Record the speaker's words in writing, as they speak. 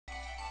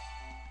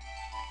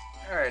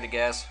Alrighty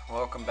guys,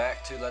 welcome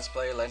back to Let's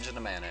Play Legend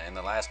of Mana. In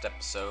the last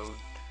episode,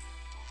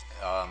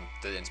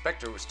 the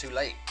inspector was too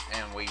late,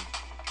 and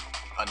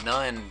a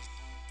nun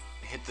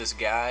hit this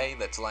guy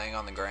that's laying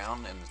on the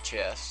ground in the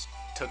chest,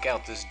 took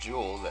out this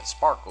jewel that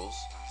sparkles,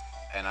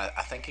 and I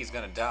think he's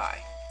gonna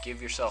die.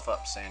 Give yourself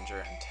up,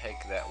 Sandra, and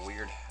take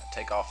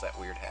off that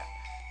weird hat.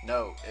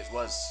 No, it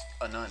was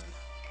a nun.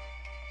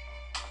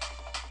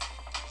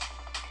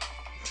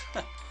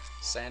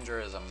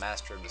 Sandra is a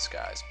master of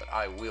disguise, but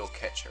I will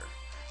catch her.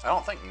 I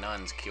don't think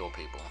nuns kill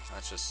people.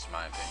 That's just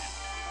my opinion.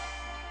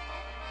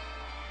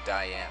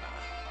 Diana,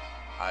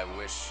 I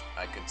wish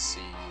I could see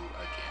you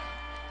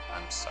again.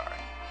 I'm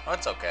sorry. Oh,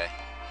 it's okay.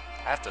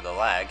 After the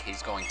lag,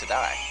 he's going to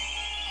die.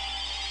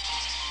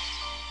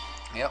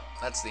 Yep,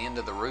 that's the end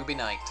of the Ruby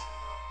Night.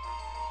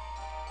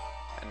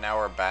 And now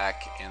we're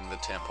back in the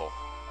temple.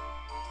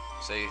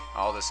 See,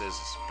 all this is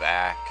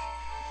back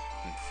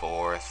and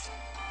forth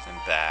and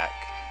back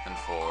and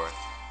forth.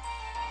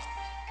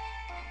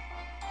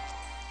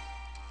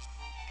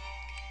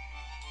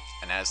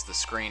 And as the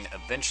screen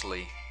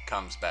eventually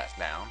comes back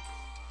down,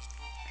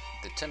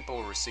 the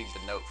temple received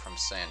a note from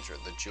Sandra,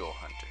 the jewel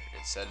hunter.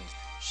 It said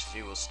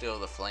she will steal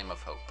the flame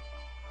of hope.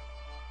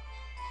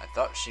 I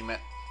thought she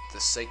meant the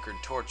sacred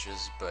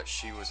torches, but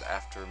she was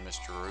after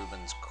Mr.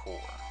 Rubin's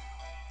core.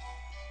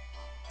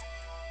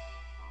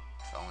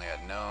 If only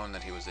I'd known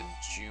that he was a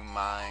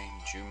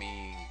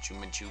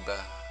Jumajuba.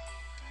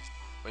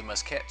 We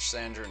must catch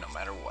Sandra no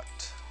matter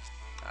what.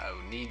 I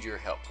need your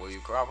help. Will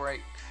you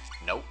cooperate?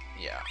 Nope.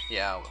 Yeah,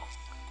 I will.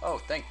 Oh,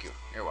 thank you.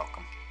 You're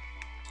welcome.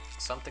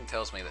 Something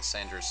tells me that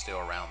Sandra is still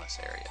around this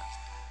area.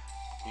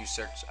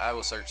 I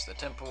will search the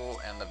temple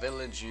and the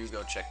village. You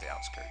go check the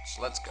outskirts.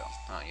 Let's go.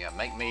 Oh yeah,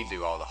 make me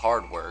do all the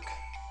hard work.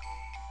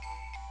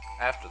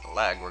 After the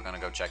lag, we're gonna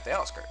go check the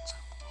outskirts.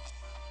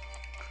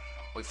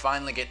 We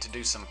finally get to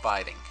do some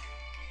fighting.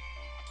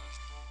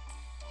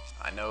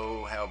 I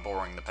know how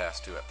boring the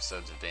past two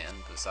episodes have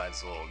been,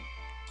 besides the little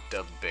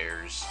dub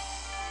bears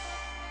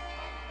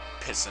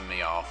pissing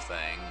me off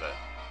thing, but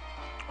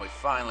we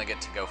finally get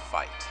to go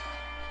fight.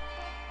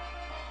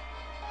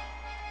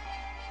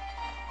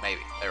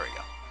 Maybe. There we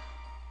go.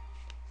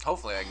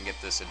 Hopefully I can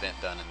get this event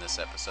done in this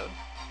episode.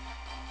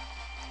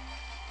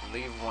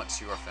 Leave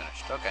once you are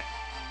finished. Okay.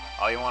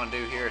 All you want to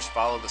do here is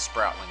follow the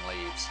sproutling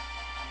leaves.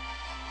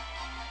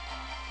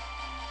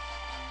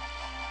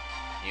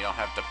 You don't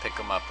have to pick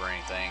them up or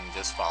anything,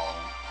 just follow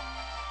them.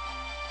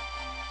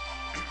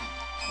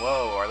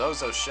 Whoa, are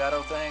those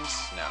shadow things?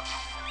 No.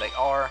 They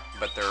are,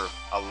 but they're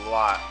a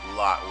lot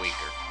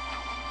weaker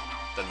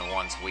than the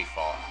ones we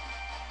fought.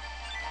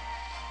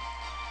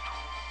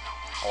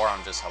 Or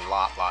I'm just a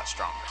lot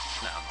stronger.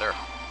 No,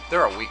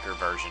 they're a weaker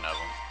version of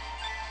them.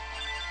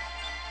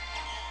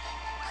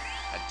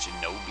 A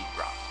Shinobi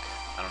rock.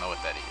 I don't know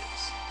what that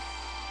is.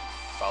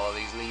 Follow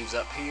these leaves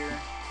up here.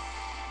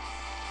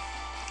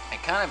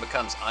 It kind of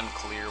becomes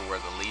unclear where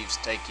the leaves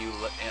take you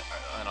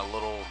in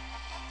a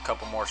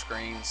couple more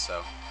screens,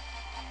 so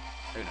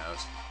who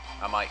knows.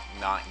 I might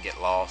not get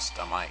lost.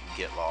 I might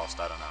get lost.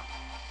 I don't know.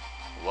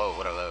 Whoa,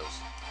 what are those?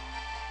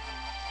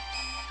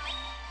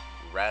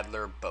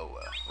 Rattler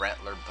boa,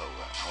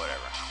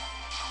 whatever.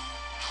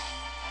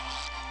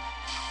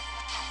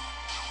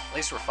 At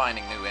least we're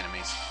finding new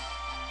enemies.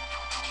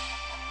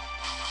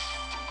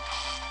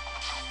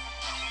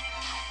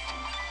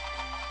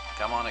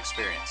 Come on,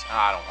 experience. Oh,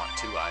 I don't want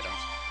 2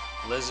 items.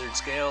 Lizard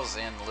scales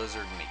and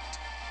lizard meat.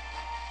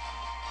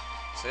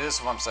 See, this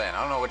is what I'm saying.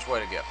 I don't know which way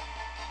to go.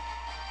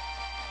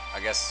 I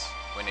guess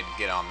we need to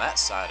get on that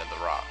side of the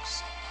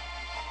rocks.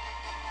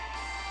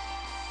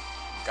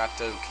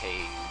 Gato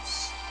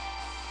Caves.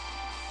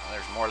 Well,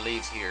 there's more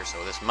leaves here,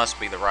 so this must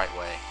be the right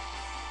way.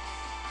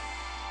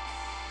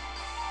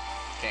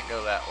 Can't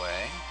go that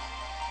way.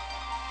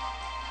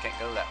 Can't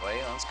go that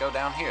way. Let's go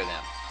down here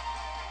then.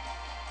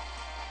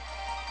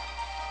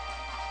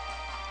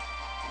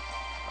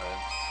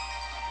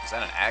 Is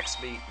that an axe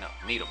beat? No,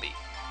 needle beat.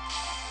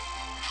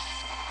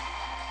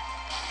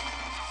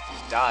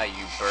 Die,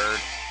 you bird.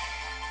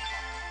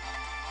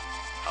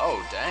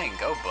 Oh, dang,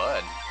 go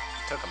bud.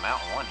 Took him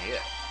out in one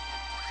hit.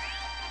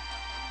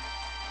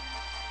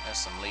 There's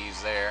some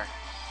leaves there.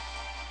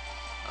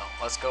 Oh,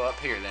 let's go up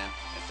here then.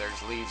 If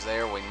there's leaves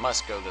there, we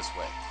must go this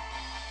way.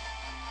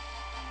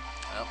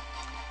 Well,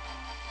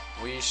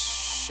 we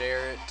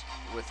share it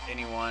with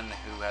anyone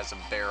who has a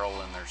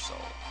barrel in their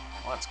soul.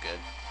 Well, that's good.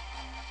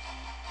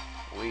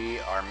 We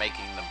are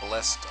making the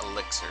blessed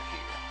elixir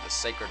here. The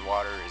sacred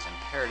water is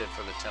imperative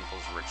for the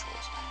temple's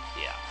rituals.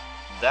 Yeah,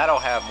 that'll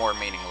have more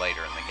meaning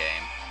later in the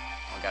game.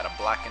 We got a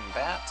blackened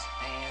bat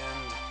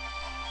and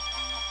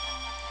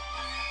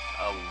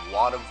a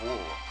wad of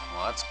wool.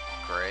 Well, that's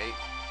great.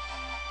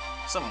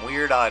 Some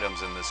weird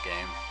items in this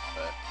game,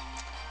 but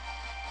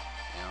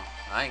you know,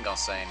 I ain't gonna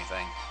say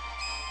anything.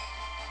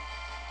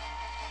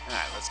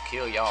 Alright, let's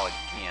kill y'all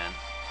again.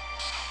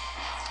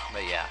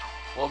 But yeah,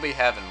 we'll be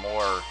having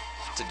more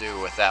to do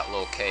with that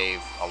little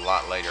cave a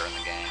lot later in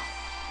the game.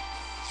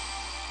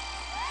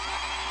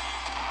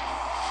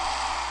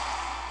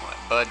 Let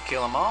Bud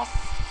kill him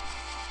off.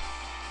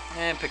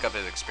 And pick up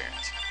his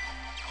experience.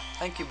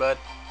 Thank you, bud.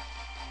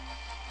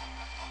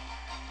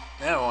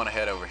 Now I want to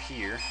head over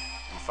here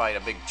and fight a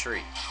big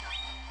tree.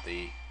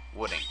 The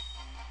wooding.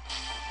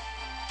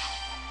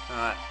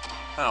 Alright,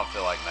 I don't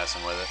feel like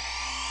messing with it.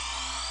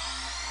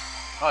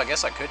 Oh, I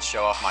guess I could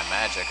show off my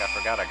magic. I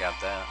forgot I got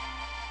that.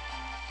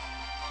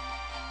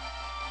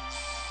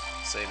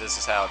 See, this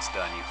is how it's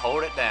done. You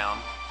hold it down,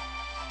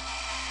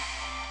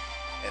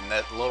 and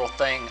that little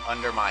thing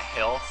under my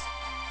health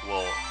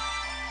will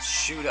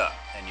shoot up,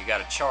 and you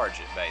gotta charge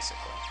it, basically.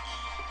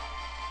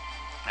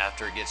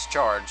 After it gets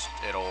charged,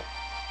 it'll,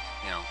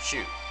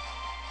 shoot.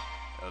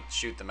 It'll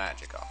shoot the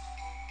magic off.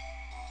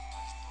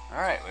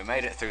 Alright, we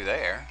made it through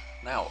there.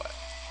 Now what?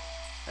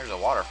 There's a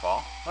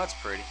waterfall. That's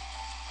pretty.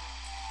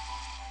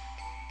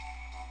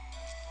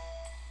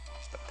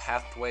 The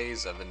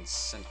Pathways of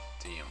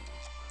Incentium.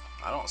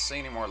 I don't see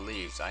any more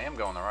leaves. I am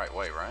going the right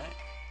way, right?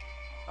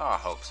 Oh, I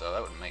hope so.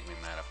 That would make me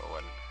mad if I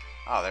wouldn't.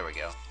 Oh, there we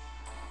go.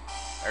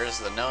 There's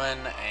the nun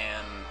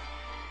and...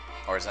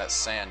 Or is that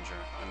Sandra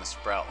and the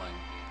Sproutling?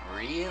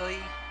 Really?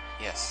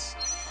 Yes.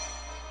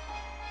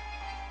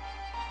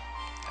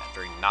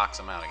 After he knocks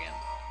him out again.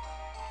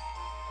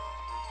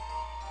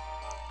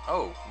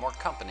 Oh, more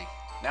company.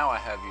 Now I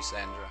have you,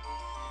 Sandra.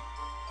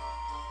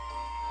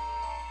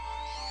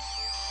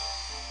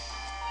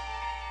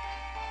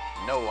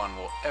 No one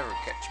will ever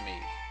catch me.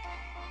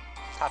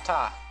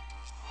 Ta-ta.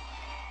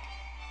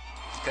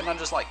 Couldn't I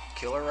just,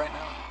 kill her right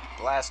now?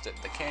 Blast it,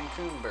 the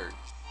Cancun bird.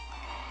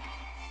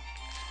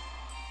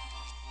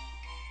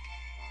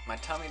 My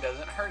tummy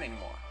doesn't hurt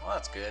anymore. Well,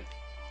 that's good.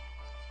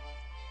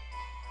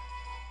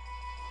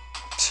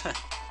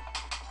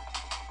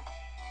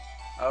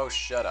 Oh,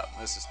 shut up.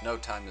 This is no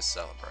time to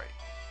celebrate.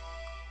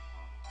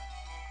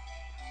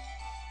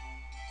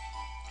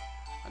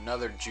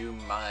 Another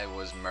Jumai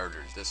was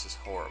murdered. This is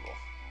horrible.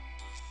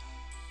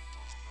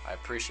 I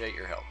appreciate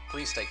your help.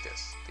 Please take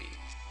this. The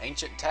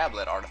Ancient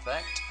Tablet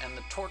artifact and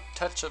the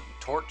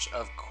Torch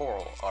of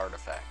Coral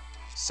artifact.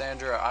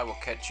 Sandra, I will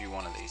catch you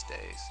one of these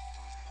days.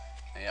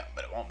 Yeah,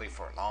 but it won't be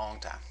for a long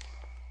time.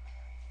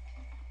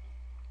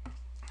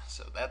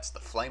 So that's the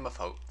Flame of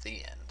Hope, the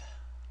end.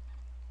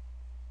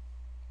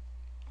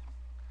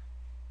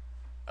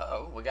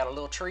 Uh-oh, we got a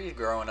little tree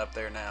growing up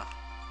there now.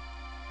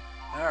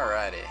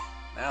 Alrighty,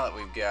 now that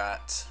we've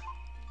got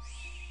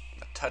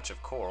a touch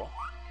of coral,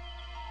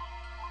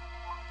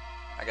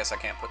 I guess I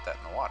can't put that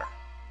in the water.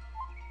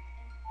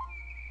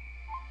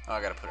 Oh,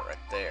 I gotta put it right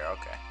there,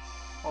 okay.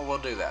 Well, we'll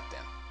do that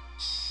then.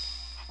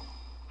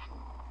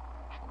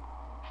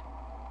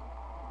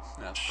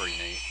 That's pretty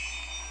neat.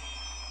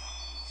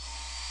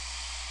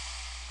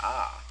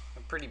 Ah, a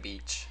pretty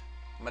beach.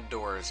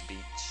 Medora's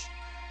Beach.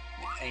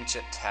 The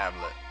Ancient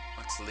Tablet.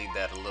 Let's lead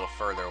that a little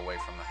further away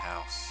from the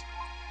house.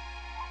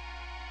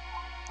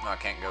 No, I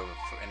can't go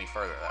any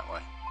further that way.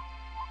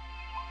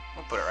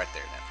 We'll put it right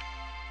there then.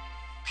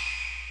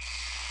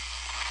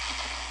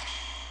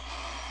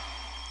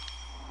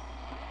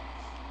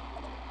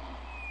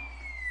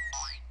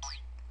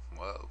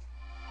 Whoa.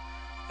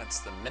 That's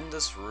the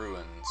Mendus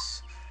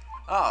Ruins.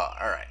 Oh,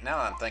 alright. Now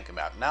that I'm thinking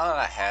about it, now that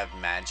I have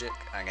magic,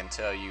 I can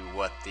tell you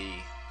what the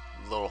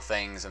little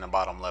things in the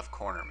bottom left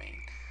corner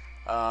mean.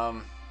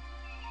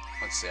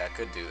 Let's see, I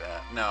could do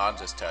that. No, I'll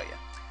just tell you.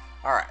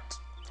 Alright.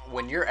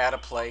 When you're at a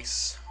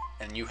place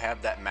and you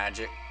have that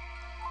magic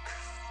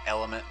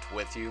element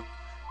with you,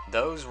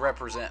 those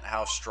represent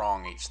how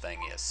strong each thing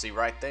is. See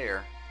right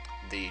there,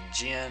 the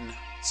Jinn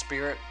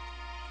spirit,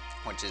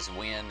 which is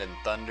wind and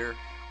thunder,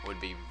 would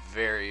be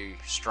very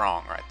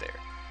strong right there.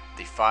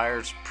 The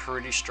fire's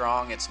pretty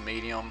strong, it's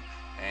medium,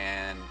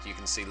 and you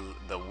can see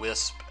the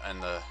wisp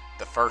and the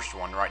first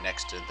one right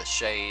next to the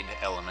shade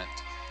element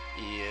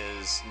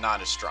is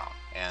not as strong.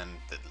 And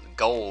the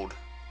gold,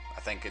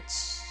 I think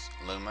it's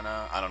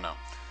Lumina, I don't know.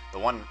 The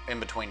one in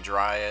between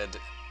Dryad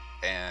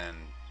and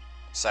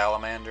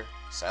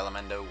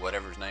Salamando,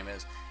 whatever his name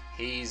is,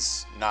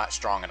 he's not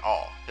strong at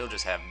all. He'll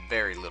just have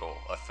very little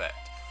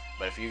effect.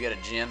 But if you get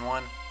a Jinn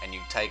one and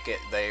you take it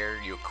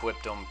there, you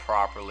equip them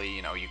properly,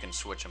 you can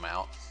switch them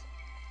out.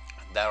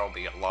 That'll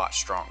be a lot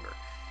stronger.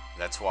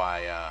 That's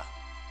why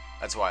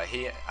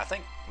I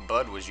think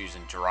Bud was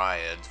using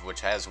Dryads, which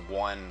has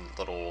one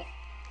little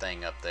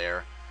thing up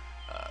there.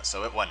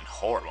 So it wasn't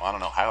horrible. I don't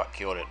know how it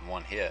killed it in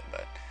one hit,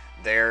 but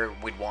there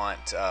we'd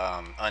want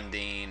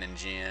Undine and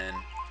Jinn.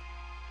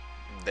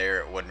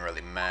 There it wouldn't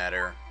really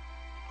matter.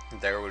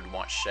 There we'd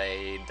want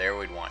Shade. There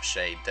we'd want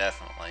Shade,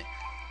 definitely.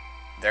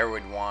 There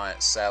we'd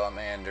want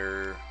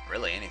Salamander,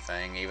 really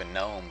anything, even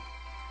Gnome.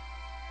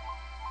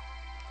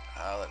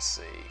 Let's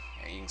see.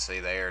 You can see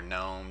there,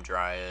 Gnome,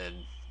 Dryad,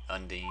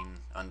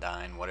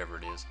 Undine, whatever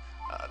it is.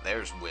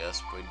 There's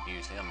Wisp. We'd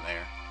use him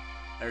there.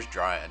 There's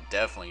Dryad.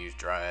 Definitely use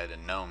Dryad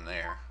and Gnome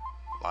there.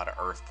 A lot of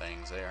earth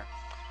things there.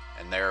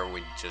 And there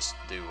we'd just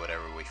do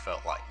whatever we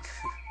felt like.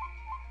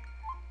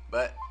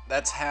 But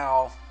that's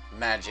how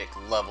magic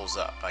levels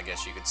up, I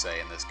guess you could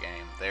say, in this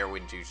game. There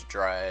we'd use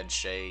Dryad,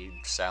 Shade,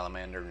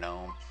 Salamander,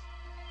 Gnome.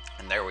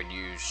 And there we'd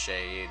use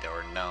Shade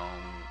or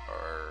Gnome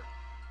or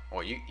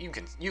Well, you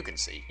can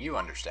see. You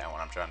understand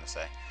what I'm trying to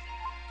say.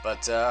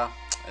 But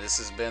this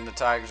has been the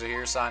Tigers Are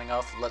Here signing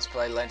off. Let's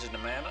Play Legend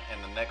of Mana.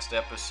 In the next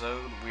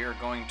episode, we are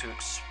going to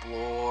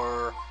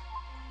explore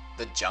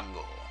the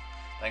jungle.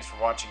 Thanks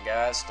for watching,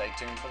 guys. Stay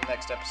tuned for the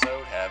next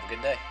episode. Have a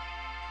good day.